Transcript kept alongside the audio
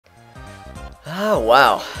Oh,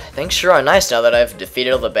 wow. Things sure are nice now that I've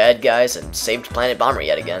defeated all the bad guys and saved Planet Bomber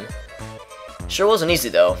yet again. Sure wasn't easy,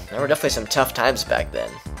 though. There were definitely some tough times back then.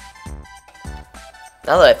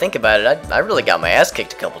 Now that I think about it, I really got my ass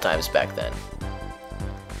kicked a couple times back then.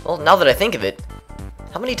 Well, now that I think of it,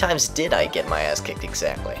 how many times did I get my ass kicked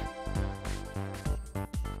exactly?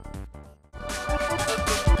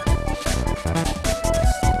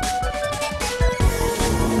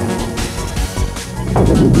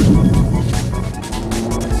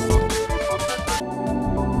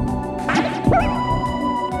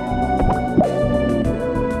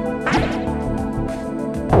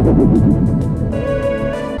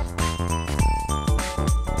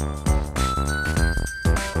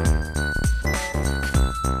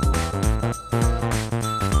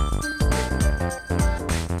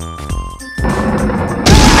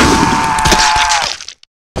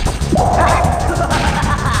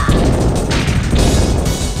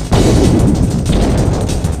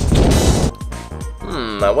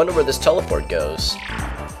 I wonder where this teleport goes.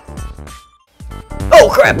 Oh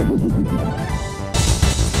crap! I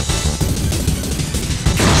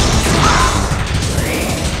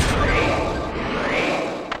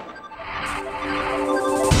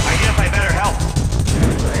guess I better help.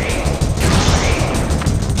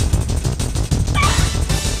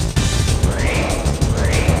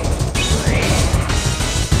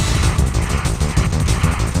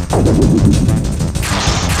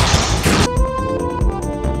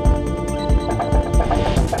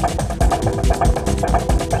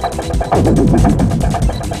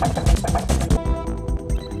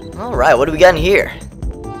 Alright, what do we got in here?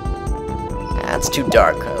 That's too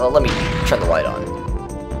dark. Well, let me turn the light on.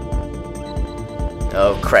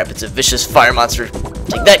 Oh crap, it's a vicious fire monster.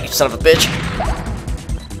 Take that, you son of a bitch!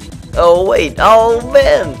 Oh wait, oh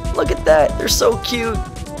man! Look at that, they're so cute!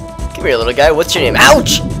 Come here, little guy, what's your name?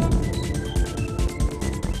 Ouch!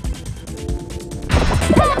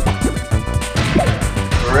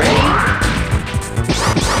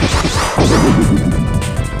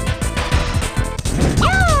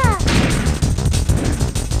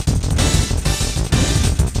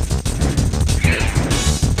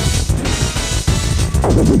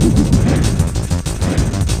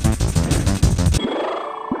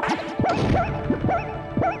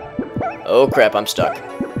 Oh crap, I'm stuck.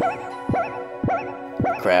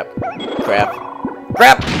 Crap. Crap.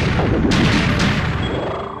 Crap!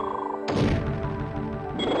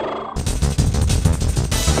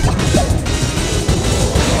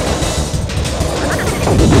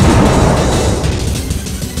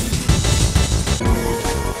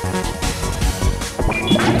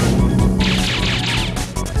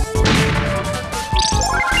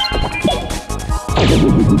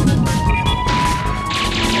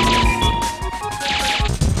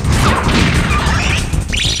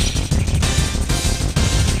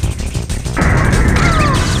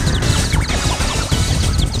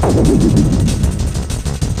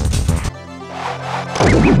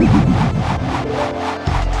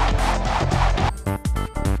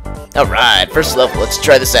 Alright, first level, let's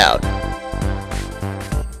try this out.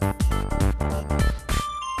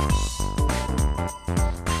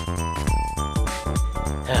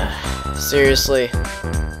 Seriously?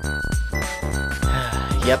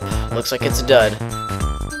 Yep, looks like it's a dud.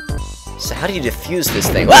 So how do you defuse this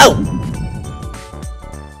thing? Whoa!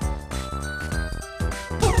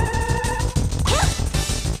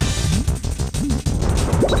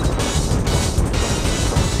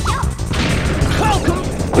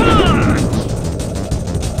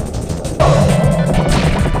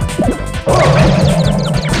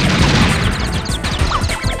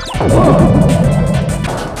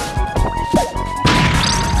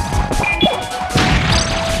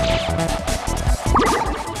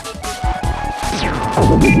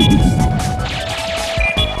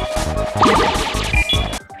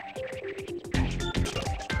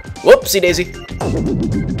 Whoopsie daisy.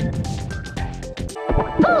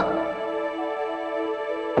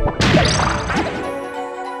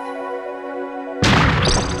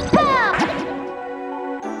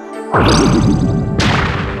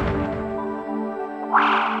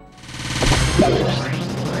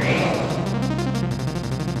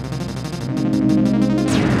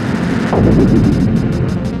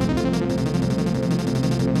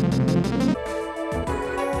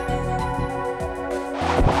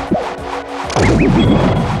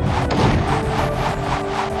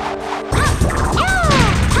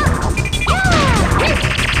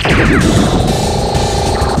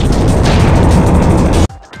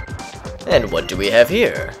 And what do we have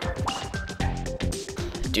here?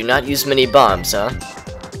 Do not use mini bombs, huh?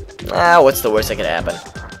 Ah, what's the worst that could happen?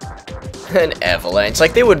 An avalanche.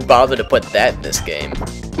 Like they would bother to put that in this game.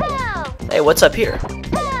 Hey, what's up here?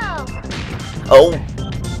 Oh,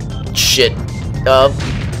 shit.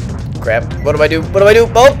 Crap. What do I do? What do I do?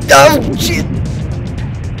 Oh, shit.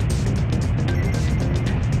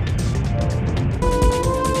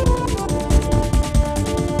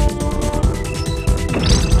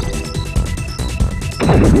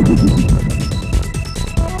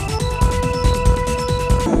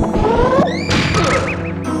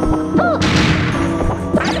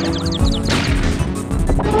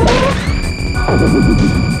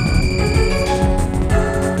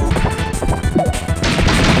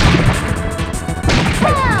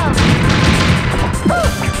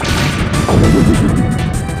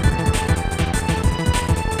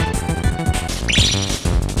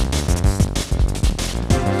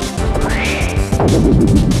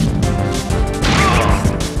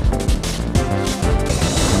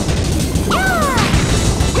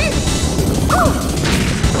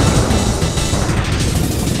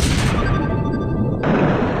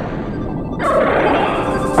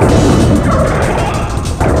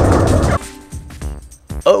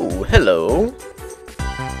 Oh, hello.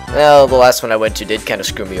 Well, the last one I went to did kind of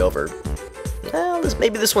screw me over. Well,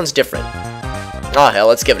 maybe this one's different. Oh, hell,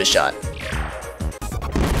 let's give it a shot.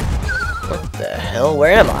 What the hell?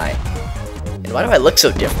 Where am I? And why do I look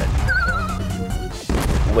so different?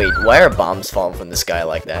 Wait, why are bombs falling from the sky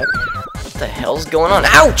like that? What the hell's going on?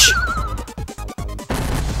 Ouch!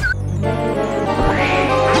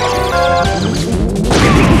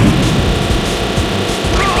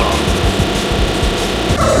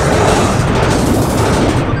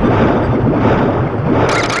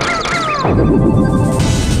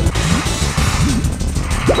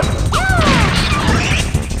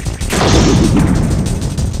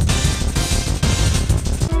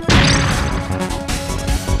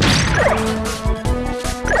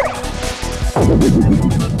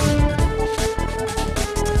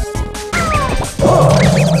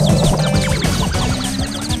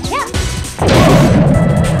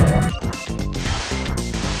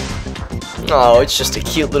 Oh, it's just a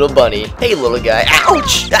cute little bunny. Hey, little guy.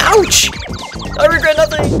 Ouch! Ouch! I regret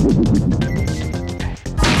nothing!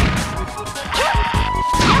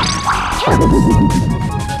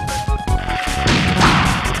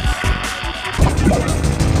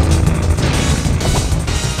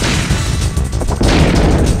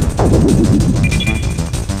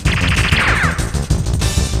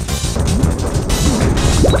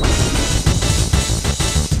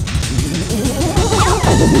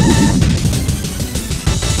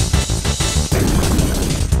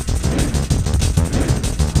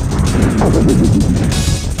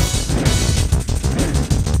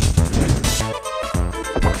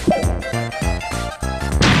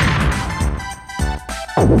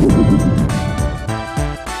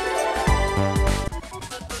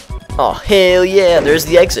 Oh, hell yeah, there's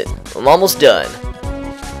the exit. I'm almost done.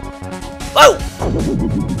 Whoa!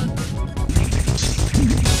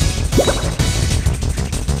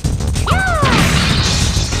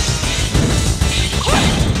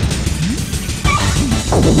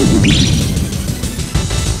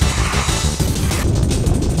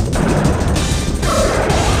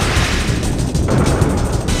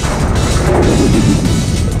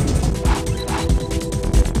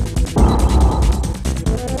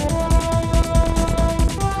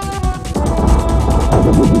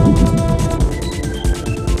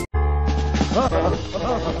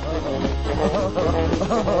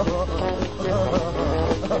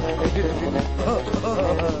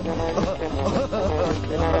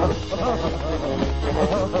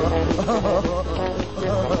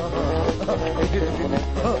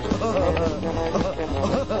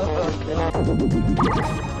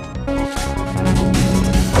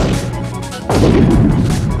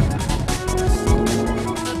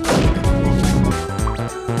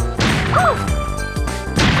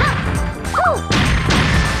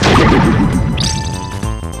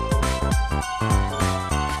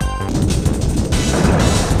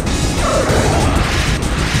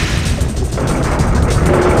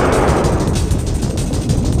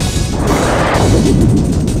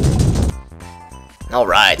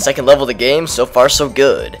 Alright, second level of the game, so far so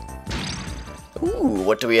good. Ooh,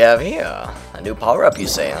 what do we have here? A new power-up, you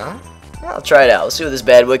say, huh? I'll try it out, let's see what this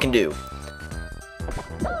bad boy can do.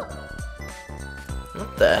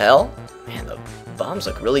 What the hell? Man, the bombs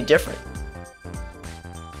look really different.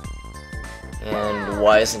 And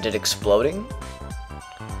why isn't it exploding?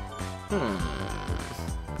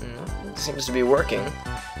 It seems to be working.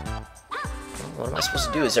 What am I supposed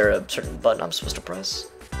to do? Is there a certain button I'm supposed to press?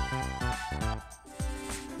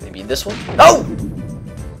 Maybe this one? Oh!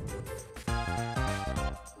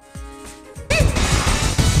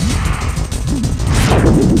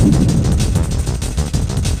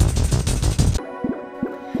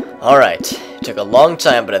 It took a long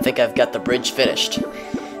time, but I think I've got the bridge finished.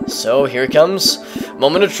 So here it comes.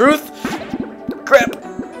 Moment of truth. Crap.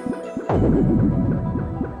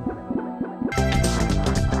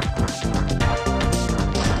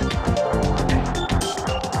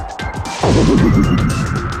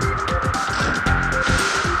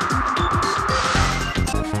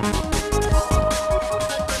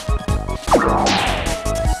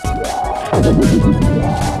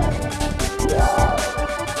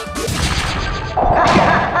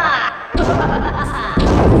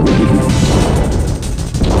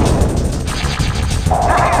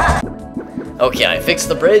 Okay, I fixed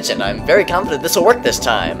the bridge, and I'm very confident this will work this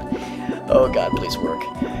time. Oh god, please work.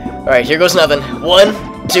 Alright, here goes nothing.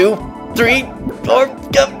 1, 2, 3, 4,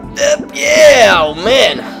 go! Yeah! Oh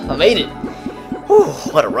man, I made it. Whew,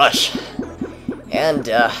 what a rush. And,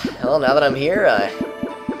 well, now that I'm here,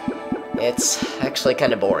 it's actually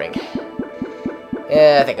kind of boring.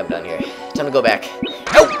 Yeah, I think I'm done here. Time to go back.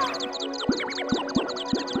 Ow!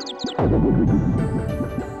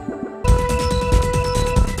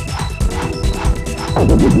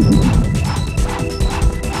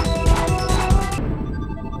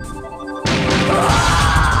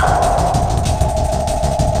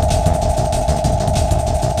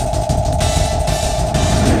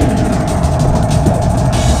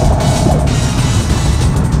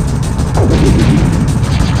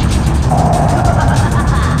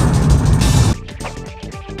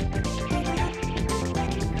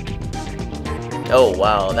 Oh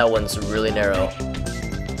wow, that one's really narrow.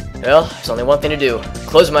 Well, there's only one thing to do.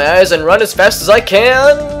 Close my eyes and run as fast as I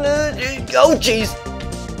can. Oh jeez.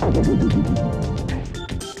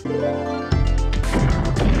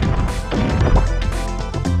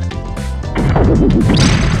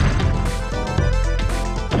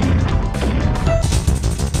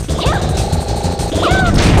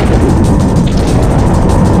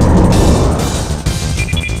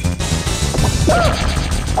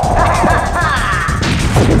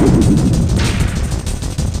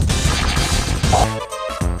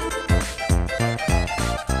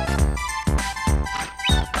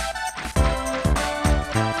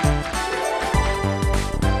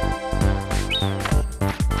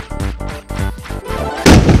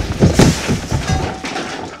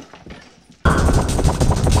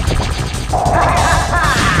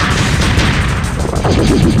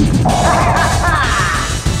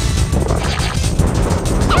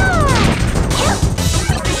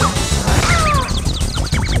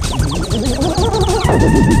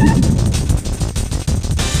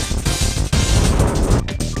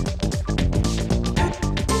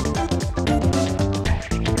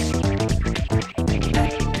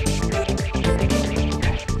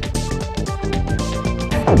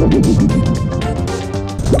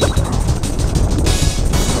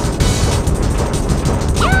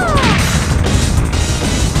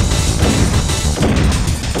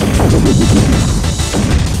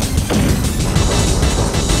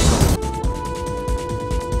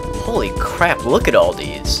 Holy crap, look at all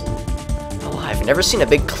these. Oh, I've never seen a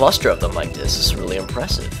big cluster of them like this. This is really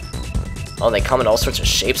impressive. Oh, and they come in all sorts of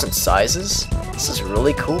shapes and sizes. This is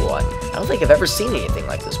really cool. I don't think I've ever seen anything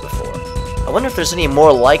like this before. I wonder if there's any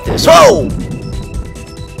more like this. Whoa!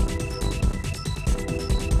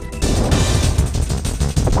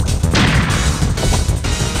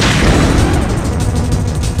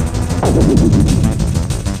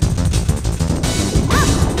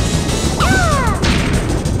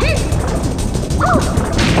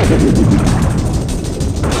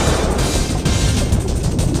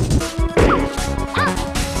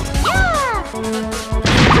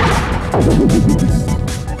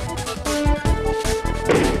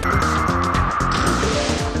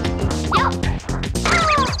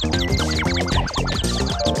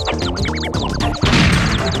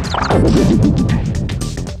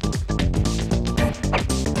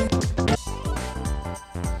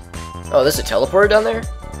 Oh, there's a teleporter down there?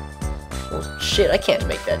 Well, shit, I can't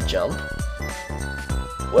make that jump.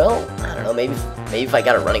 Well, I don't know, maybe if I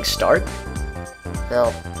got a running start?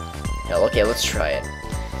 No. Hell, okay, let's try it.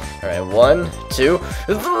 Alright, 1, 2,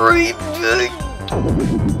 3...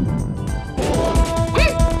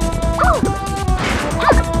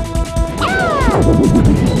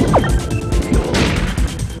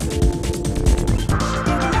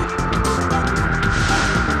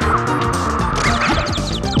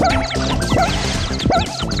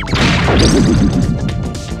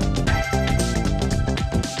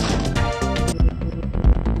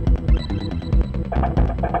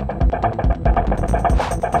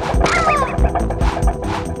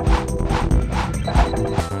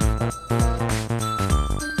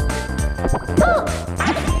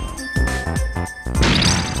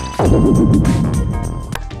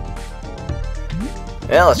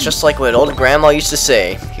 Well, it's just like what old grandma used to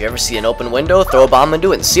say. If you ever see an open window, throw a bomb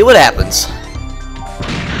into it and see what happens.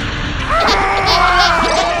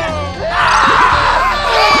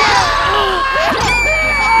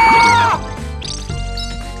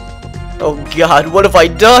 Oh god, what have I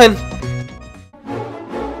done?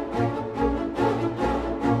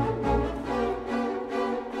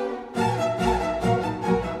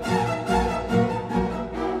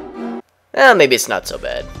 Maybe it's not so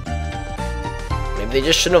bad. Maybe they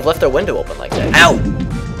just shouldn't have left their window open like that. Ow!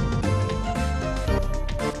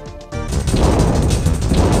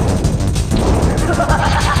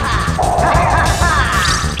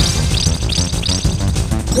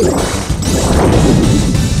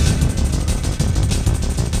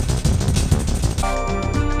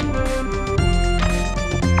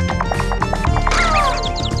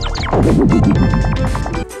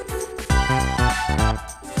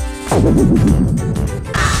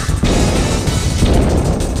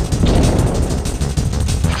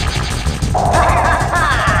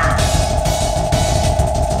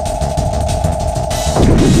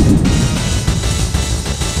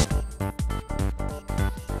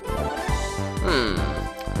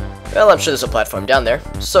 Well, I'm sure there's a platform down there.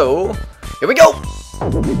 So, here we go!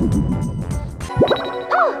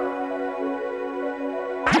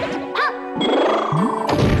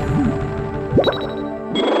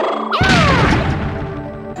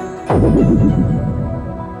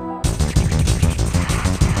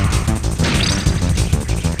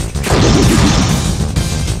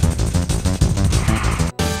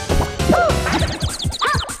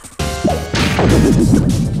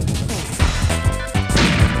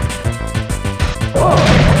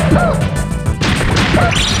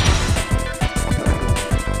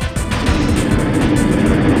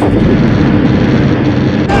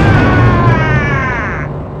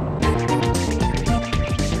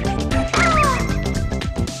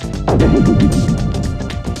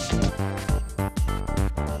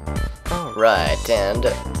 Alright, and...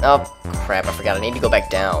 oh, crap, I forgot, I need to go back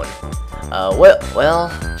down. Well,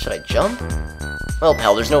 should I jump? Well,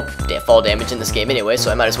 hell, there's no fall damage in this game anyway,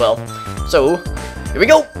 so I might as well. So, here we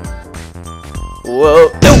go! Whoa!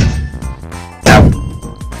 No! Ow!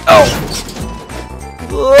 Oh!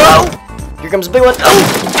 Whoa! Here comes a big one! Oh!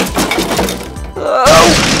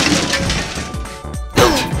 Oh!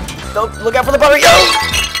 Oh! Look out for the battery!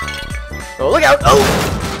 Oh! Oh, look out! Oh!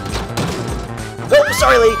 Oh,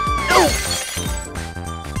 sorry, Lee! Oh!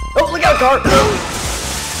 Oh, look out, car!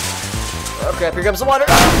 Oh, crap, here comes the water!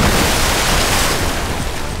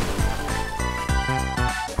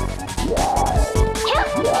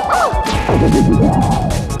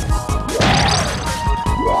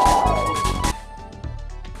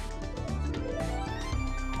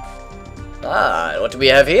 Ah, what do we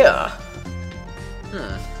have here?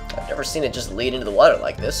 I've never seen it just lead into the water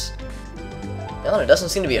like this. Well, it doesn't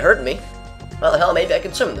seem to be hurting me. Well, hell, maybe I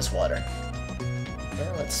can swim in this water.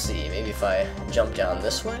 Well, let's see, maybe if I jump down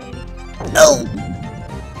this way? Oh!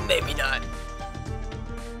 Maybe not.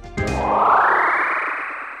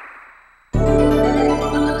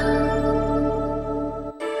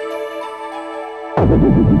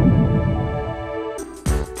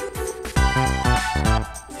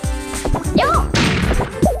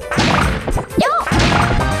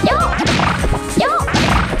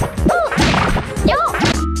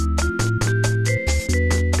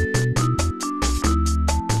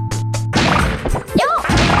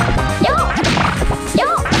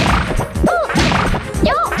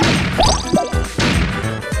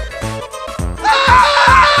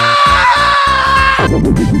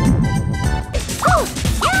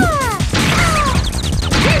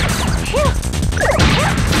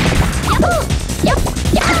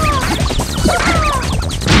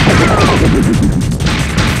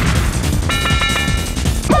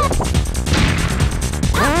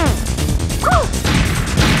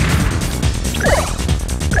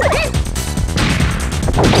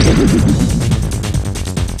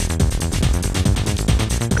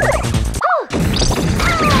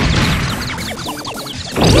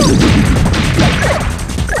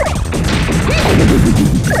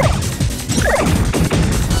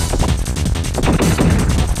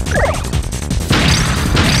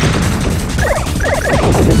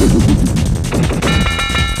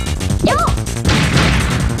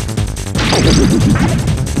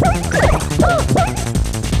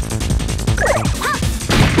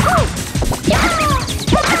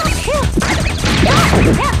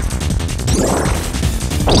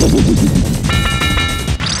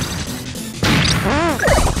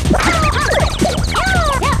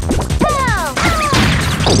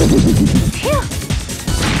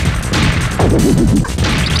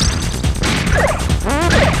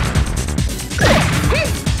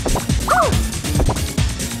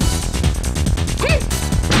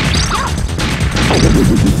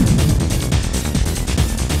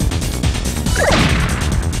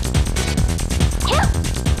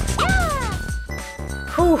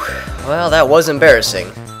 Well, that was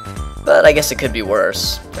embarrassing. But I guess it could be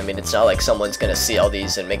worse. I mean, it's not like someone's gonna see all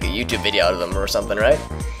these and make a YouTube video out of them or something, right?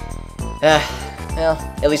 Well,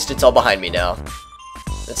 at least it's all behind me now.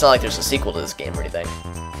 It's not like there's a sequel to this game or anything.